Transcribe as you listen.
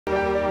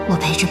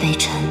陪着北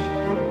辰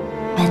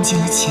搬进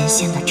了前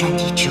线的战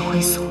地指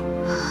挥所。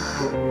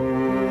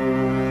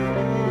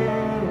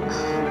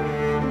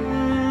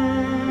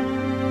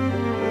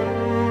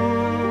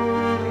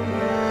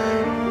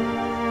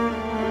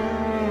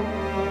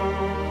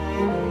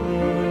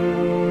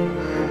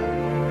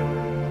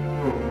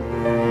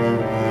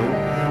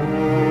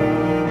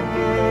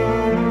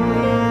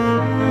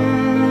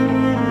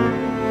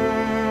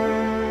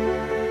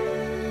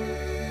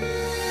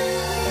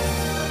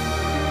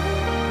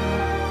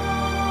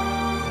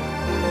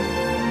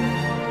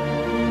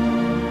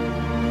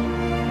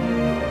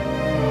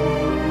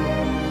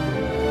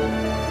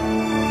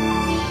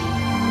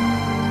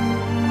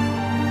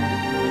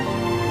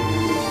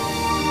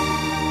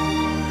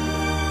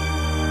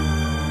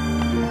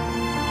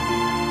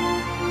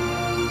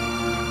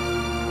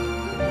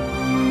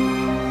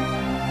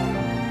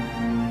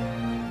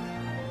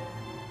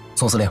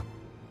总司令，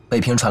北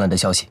平传来的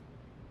消息，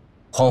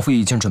皇父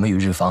已经准备与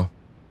日方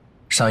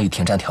商议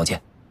停战条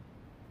件。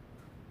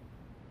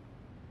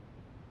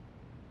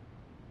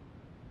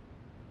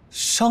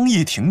商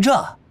议停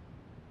战？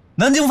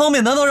南京方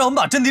面难道让我们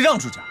把阵地让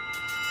出去？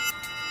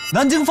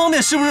南京方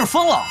面是不是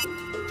疯了？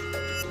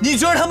你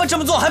觉得他们这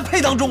么做还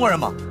配当中国人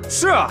吗？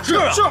是啊，是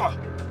啊，是啊。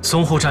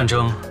淞沪战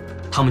争，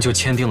他们就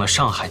签订了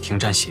上海停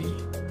战协议，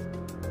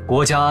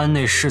国家安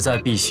内势在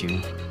必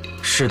行，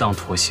适当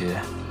妥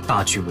协，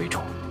大局为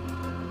重。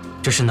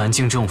 这是南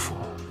京政府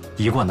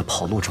一贯的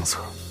跑路政策。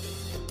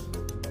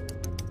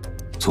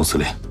总司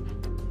令，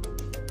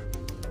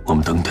我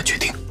们等你的决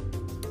定。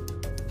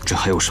这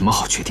还有什么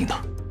好决定的？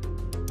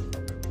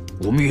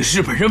我们与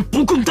日本人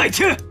不共戴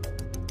天。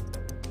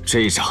这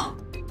一仗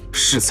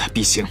势在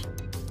必行，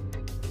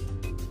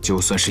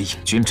就算是引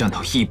军战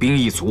到一兵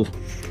一卒，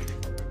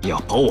也要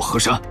保我河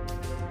山。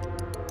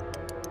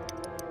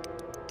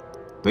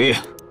韦爷，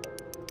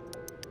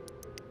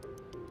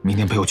明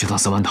天陪我去趟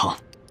三湾堂。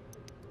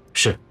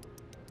是。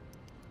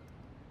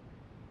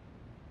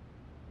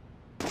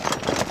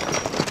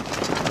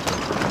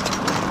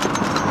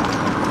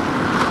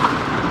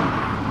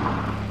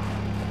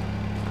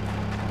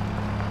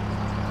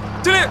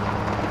 敬礼！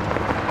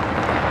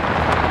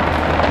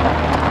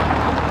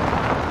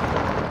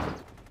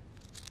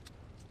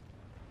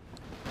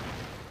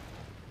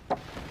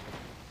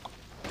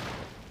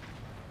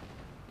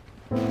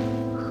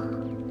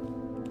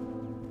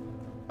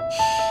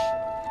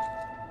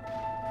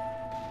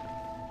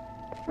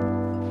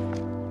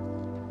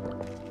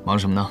忙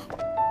什么呢？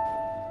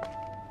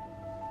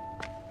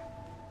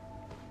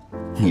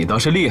你倒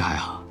是厉害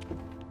啊！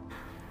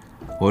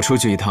我出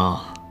去一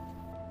趟。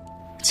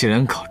 竟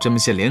然搞这么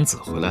些莲子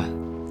回来，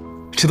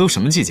这都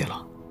什么季节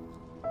了？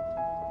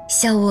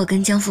下午我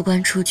跟江副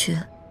官出去，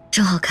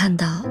正好看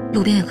到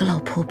路边有个老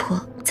婆婆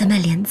在卖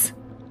莲子，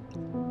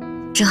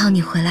正好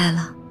你回来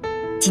了，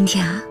今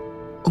天啊，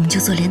我们就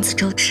做莲子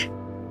粥吃。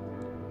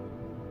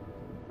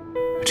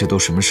这都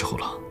什么时候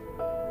了？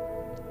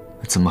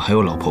怎么还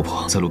有老婆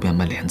婆在路边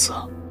卖莲子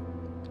啊？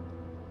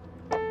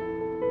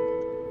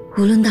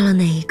无论到了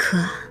哪一刻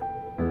啊，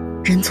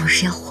人总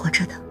是要活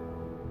着的。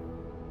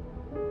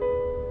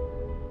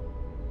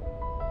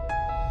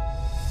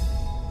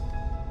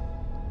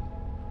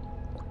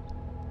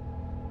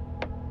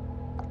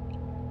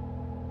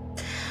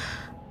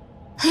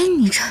 哎，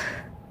你这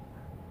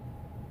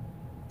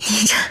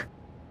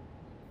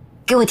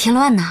给我添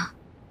乱呢！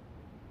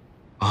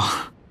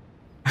啊，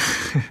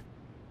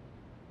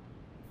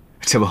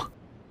这不，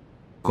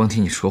光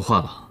听你说话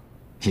了，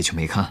也就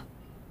没看。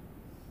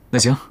那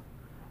行，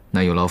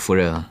那有劳夫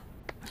人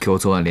给我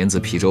做碗莲子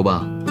皮粥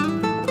吧。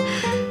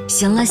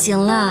行了行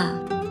了，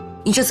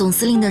你这总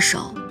司令的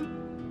手，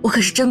我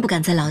可是真不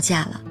敢再劳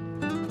驾了。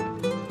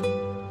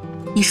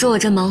你说我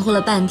这忙活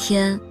了半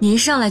天，你一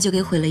上来就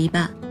给毁了一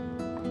半。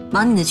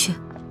 忙你的去，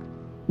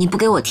你不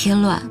给我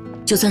添乱，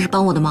就算是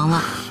帮我的忙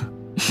了。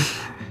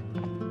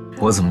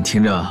我怎么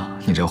听着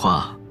你这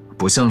话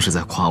不像是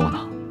在夸我呢？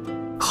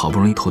好不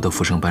容易偷得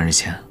复生半日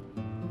钱，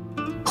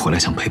回来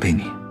想陪陪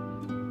你，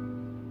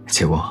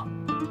结果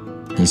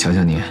你瞧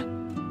瞧你，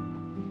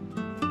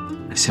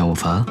嫌我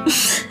烦，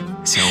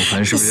嫌我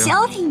烦是不是？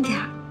消停点。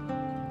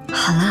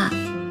好啦，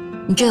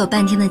你这有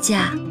半天的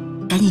假，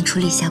赶紧处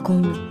理一下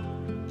公务，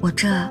我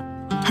这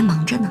还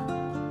忙着呢。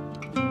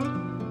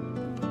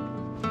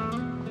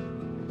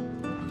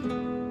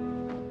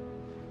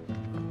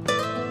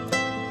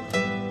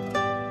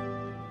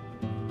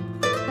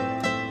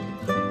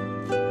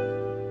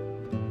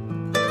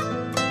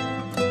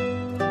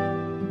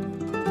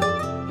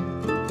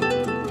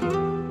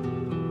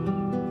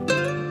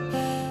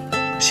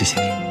 谢谢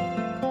你。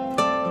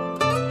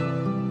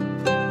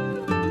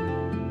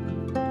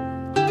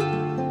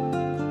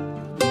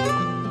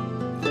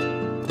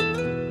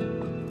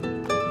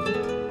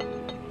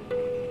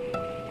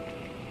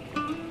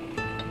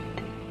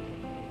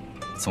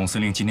总司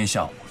令今天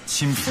下午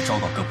亲笔昭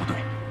告各部队、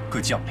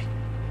各将领：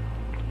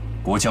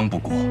国将不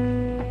国，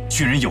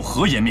军人有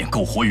何颜面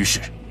苟活于世？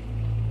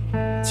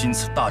今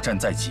此大战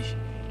在即，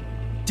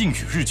定与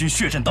日军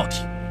血战到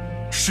底，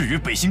誓与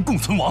北新共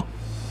存亡。